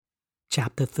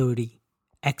Chapter 30.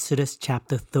 Exodus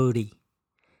chapter 30.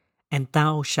 And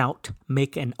thou shalt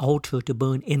make an altar to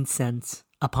burn incense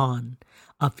upon.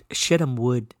 Of shittim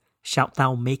wood shalt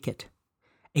thou make it.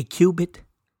 A cubit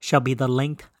shall be the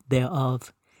length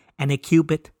thereof, and a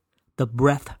cubit the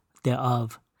breadth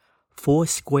thereof. 4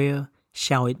 square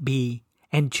shall it be,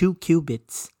 and 2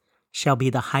 cubits shall be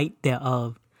the height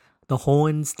thereof. The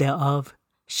horns thereof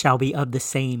shall be of the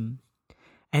same.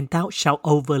 And thou shalt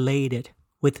overlay it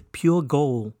with pure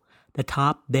gold, the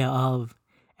top thereof,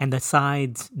 and the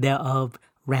sides thereof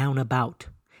round about,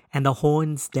 and the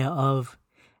horns thereof.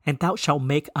 And thou shalt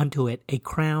make unto it a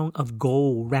crown of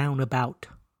gold round about.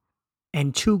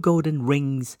 And 2 golden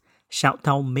rings shalt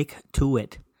thou make to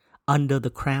it, under the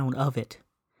crown of it,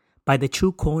 by the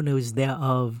 2 corners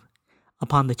thereof.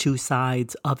 Upon the 2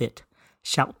 sides of it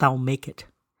shalt thou make it,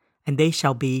 and they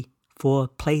shall be for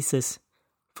places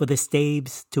for the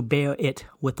staves to bear it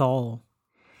withal.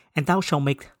 And thou shalt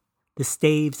make the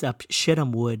staves of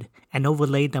shittim wood, and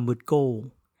overlay them with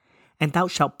gold. And thou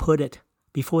shalt put it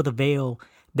before the veil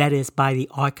that is by the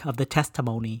ark of the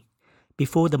testimony,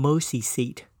 before the mercy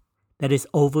seat that is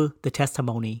over the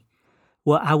testimony,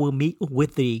 where I will meet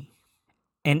with thee.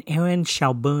 And Aaron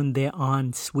shall burn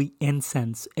thereon sweet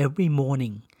incense every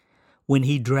morning, when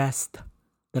he dressed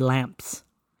the lamps.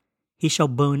 He shall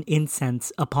burn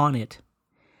incense upon it.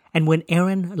 And when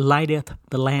Aaron lighteth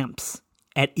the lamps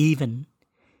at even,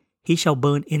 he shall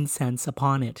burn incense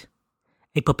upon it,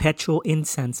 a perpetual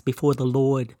incense before the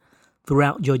Lord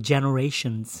throughout your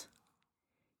generations.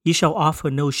 Ye shall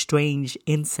offer no strange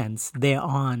incense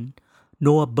thereon,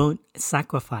 nor burnt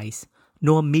sacrifice,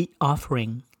 nor meat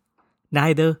offering,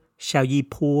 neither shall ye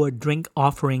pour drink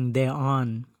offering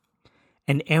thereon.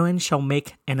 And Aaron shall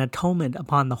make an atonement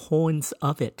upon the horns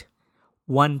of it,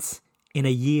 once in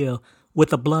a year,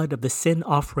 with the blood of the sin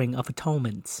offering of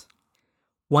atonements.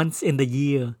 Once in the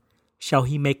year shall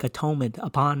he make atonement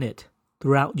upon it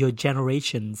throughout your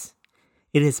generations.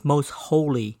 It is most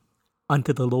holy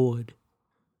unto the Lord.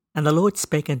 And the Lord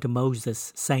spake unto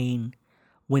Moses, saying,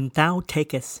 When thou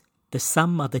takest the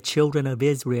sum of the children of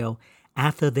Israel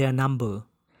after their number,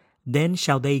 then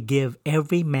shall they give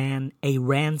every man a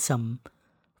ransom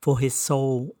for his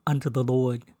soul unto the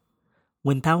Lord.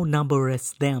 When thou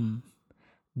numberest them,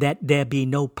 that there be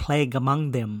no plague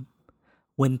among them,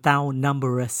 when thou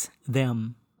numberest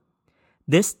them.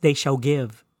 This they shall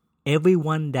give, every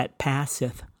one that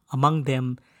passeth among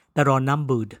them that are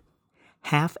numbered,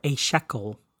 half a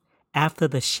shekel, after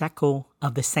the shekel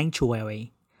of the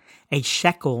sanctuary. A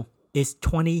shekel is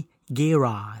 20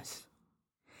 gerahs.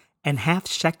 And half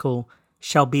shekel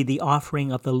shall be the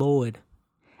offering of the Lord.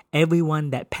 Every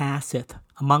one that passeth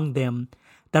among them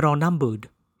that are numbered,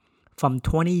 from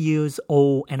 20 years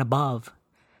old and above,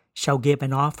 shall give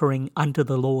an offering unto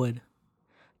the Lord.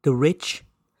 The rich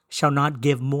shall not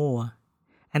give more,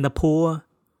 and the poor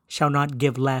shall not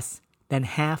give less than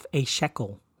half a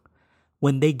shekel,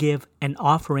 when they give an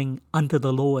offering unto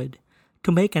the Lord,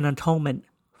 to make an atonement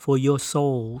for your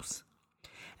souls.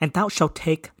 And thou shalt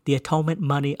take the atonement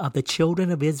money of the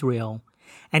children of Israel,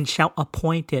 and shalt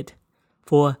appoint it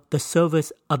for the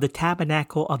service of the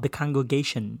tabernacle of the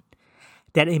congregation,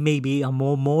 that it may be a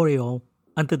memorial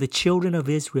unto the children of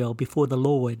Israel before the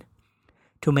Lord,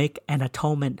 to make an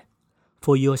atonement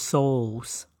for your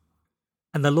souls.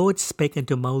 And the Lord spake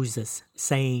unto Moses,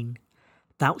 saying,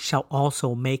 Thou shalt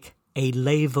also make a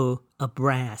laver of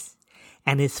brass,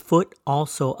 and his foot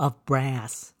also of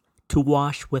brass, to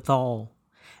wash withal.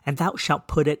 And thou shalt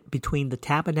put it between the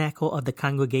tabernacle of the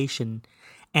congregation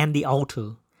and the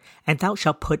altar, and thou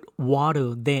shalt put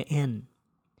water therein.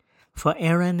 For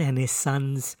Aaron and his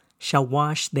sons shall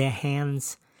wash their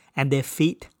hands and their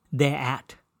feet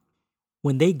thereat.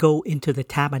 When they go into the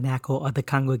tabernacle of the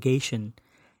congregation,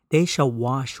 they shall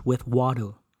wash with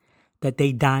water, that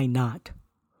they die not.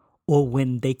 Or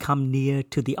when they come near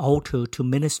to the altar to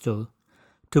minister,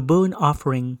 to burn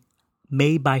offering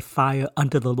made by fire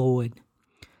unto the Lord,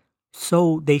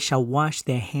 so they shall wash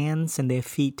their hands and their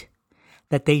feet,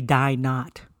 that they die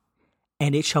not.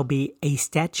 And it shall be a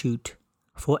statute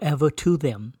forever to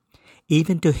them,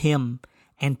 even to him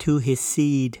and to his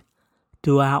seed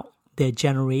throughout their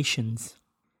generations.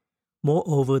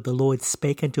 Moreover, the Lord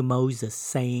spake unto Moses,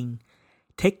 saying,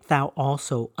 Take thou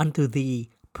also unto thee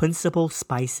principal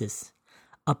spices,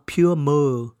 of pure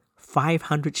myrrh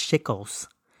 500 shekels,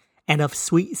 and of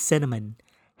sweet cinnamon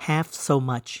half so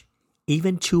much,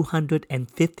 even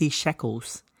 250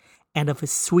 shekels, and of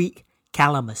sweet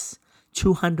calamus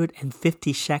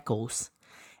 250 shekels,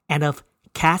 and of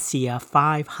cassia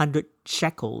 500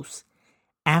 shekels,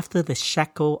 after the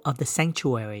shekel of the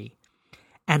sanctuary,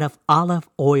 and of olive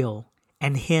oil,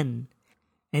 and hin,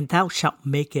 And thou shalt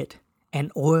make it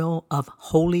an oil of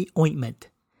holy ointment,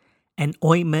 an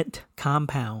ointment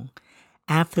compound,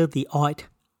 after the art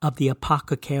of the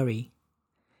apothecary.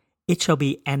 It shall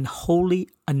be an holy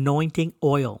anointing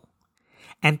oil,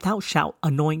 and thou shalt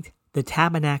anoint the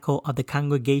tabernacle of the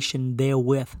congregation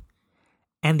therewith,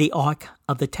 and the ark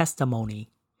of the testimony,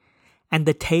 and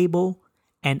the table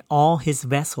and all his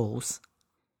vessels,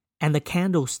 and the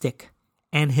candlestick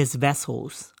and his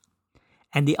vessels,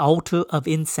 and the altar of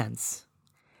incense,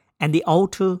 and the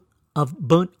altar of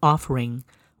burnt offering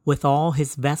with all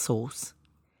his vessels,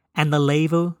 and the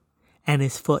laver and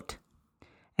his foot.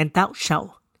 And thou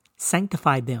shalt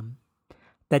sanctify them,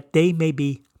 that they may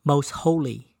be most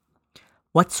holy.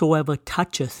 Whatsoever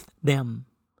toucheth them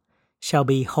shall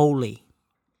be holy.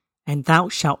 And thou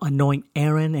shalt anoint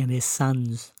Aaron and his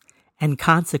sons, and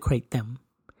consecrate them,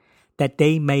 that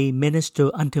they may minister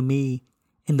unto me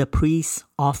in the priest's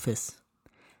office.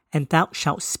 And thou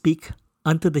shalt speak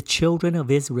unto the children of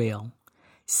Israel,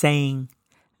 saying,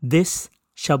 This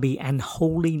shall be an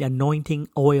holy anointing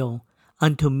oil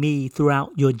unto me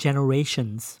throughout your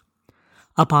generations.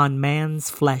 Upon man's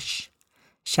flesh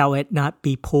shall it not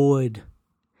be poured,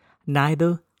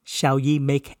 neither shall ye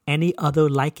make any other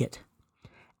like it.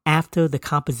 After the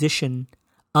composition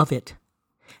of it,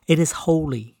 it is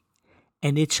holy,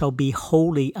 and it shall be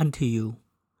holy unto you.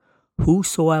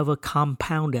 Whosoever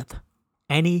compoundeth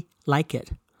any like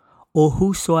it, or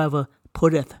whosoever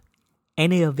putteth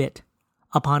any of it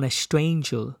upon a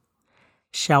stranger,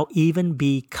 shall even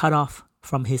be cut off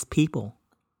from his people.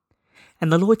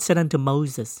 And the Lord said unto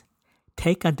Moses,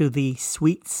 Take unto thee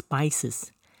sweet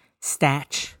spices,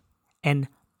 stach, and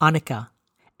onycha,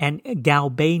 and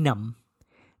galbanum,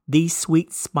 these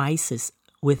sweet spices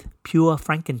with pure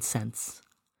frankincense.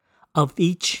 Of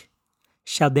each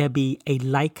shall there be a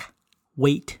like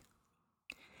weight.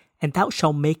 And thou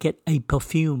shalt make it a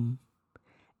perfume,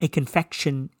 a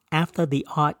confection after the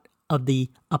art of the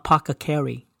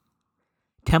apothecary,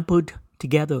 tempered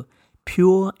together,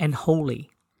 pure and holy.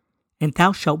 And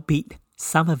thou shalt beat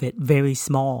some of it very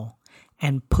small,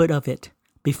 and put of it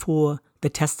before the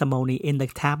testimony in the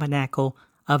tabernacle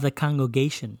of the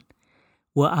congregation,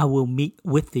 where I will meet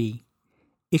with thee.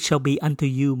 It shall be unto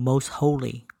you most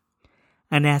holy.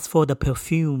 And as for the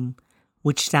perfume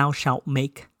which thou shalt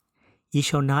make, ye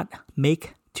shall not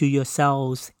make to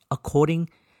yourselves according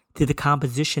to the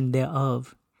composition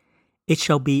thereof. It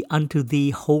shall be unto thee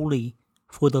holy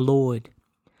for the Lord.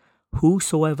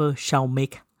 Whosoever shall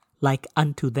make like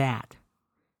unto that,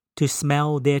 to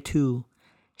smell thereto,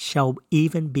 shall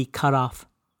even be cut off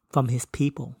from his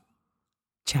people.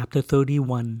 Chapter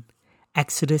 31.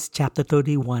 Exodus chapter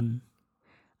 31.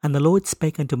 And the Lord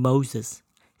spake unto Moses,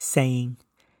 saying,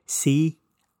 See,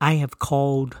 I have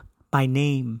called by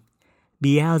name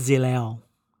Bezaleel,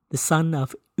 the son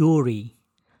of Uri,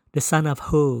 the son of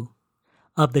Hur,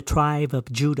 of the tribe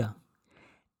of Judah,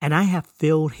 and I have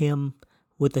filled him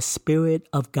with the Spirit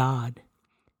of God,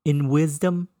 in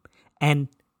wisdom, and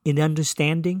in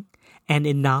understanding, and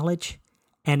in knowledge,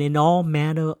 and in all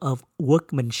manner of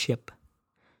workmanship,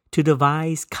 to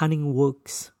devise cunning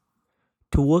works,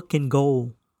 to work in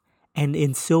gold, and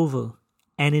in silver,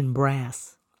 and in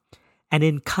brass, and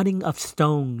in cutting of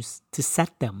stones to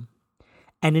set them,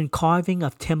 and in carving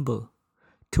of timber,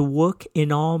 to work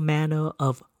in all manner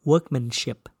of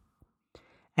workmanship.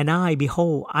 And I,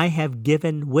 behold, I have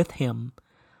given with him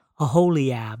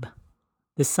Aholiab,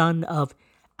 the son of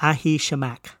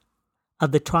Ahishamach,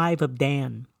 of the tribe of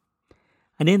Dan.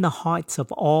 And in the hearts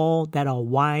of all that are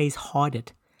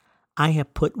wise-hearted I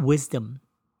have put wisdom,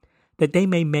 that they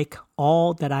may make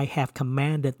all that I have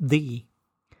commanded thee,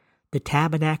 the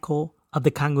tabernacle of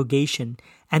the congregation,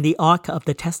 and the ark of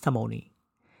the testimony,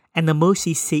 and the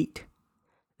mercy seat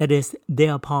that is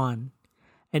thereupon,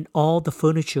 and all the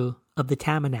furniture of the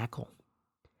tabernacle,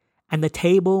 and the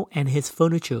table and his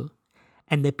furniture,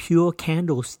 and the pure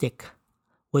candlestick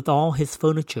with all his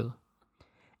furniture,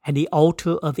 and the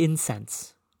altar of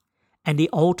incense, and the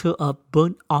altar of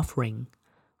burnt offering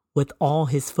with all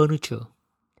his furniture,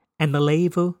 and the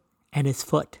laver and his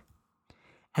foot,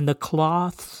 and the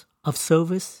cloths of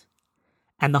service,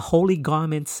 and the holy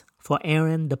garments for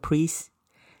Aaron the priest,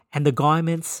 and the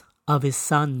garments of his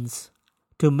sons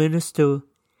to minister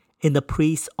in the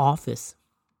priest's office,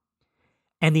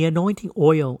 and the anointing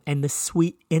oil and the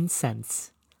sweet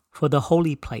incense for the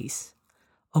holy place,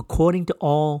 according to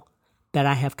all that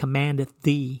I have commanded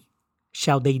thee,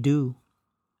 shall they do.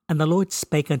 And the Lord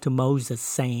spake unto Moses,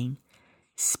 saying,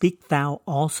 Speak thou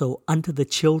also unto the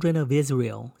children of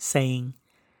Israel, saying,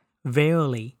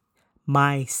 Verily,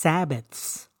 my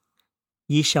Sabbaths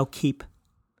ye shall keep,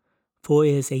 For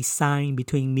it is a sign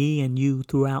between me and you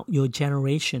throughout your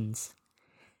generations,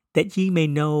 that ye may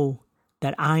know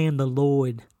that I am the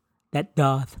Lord that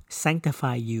doth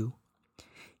sanctify you.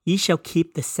 Ye shall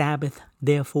keep the Sabbath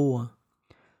therefore,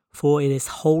 for it is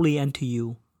holy unto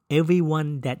you. Every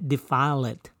one that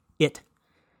defileth it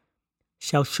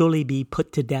shall surely be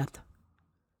put to death.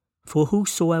 For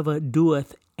whosoever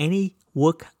doeth any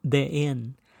work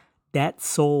therein, that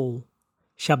soul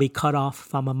shall be cut off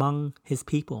from among his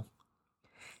people.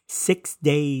 6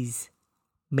 days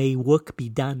may work be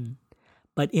done,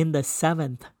 but in the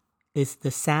 7th is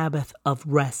the Sabbath of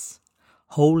rest,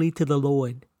 holy to the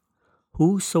Lord.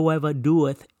 Whosoever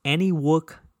doeth any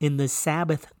work in the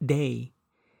Sabbath day,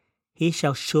 he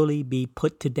shall surely be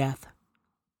put to death.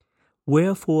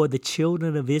 Wherefore the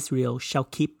children of Israel shall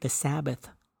keep the Sabbath,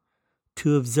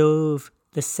 to observe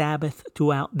the Sabbath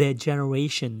throughout their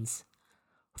generations,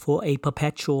 for a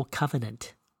perpetual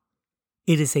covenant.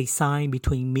 It is a sign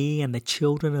between me and the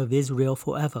children of Israel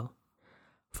forever.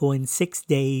 For in 6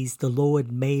 days the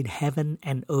Lord made heaven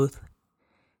and earth,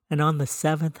 and on the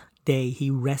 7th day he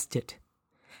rested,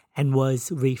 and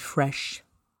was refreshed.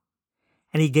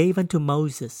 And he gave unto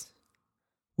Moses,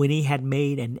 when he had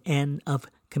made an end of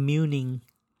communing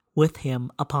with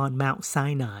him upon Mount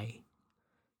Sinai,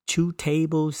 2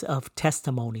 tables of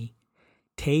testimony,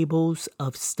 tables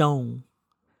of stone,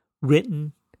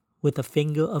 written with the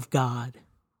finger of God.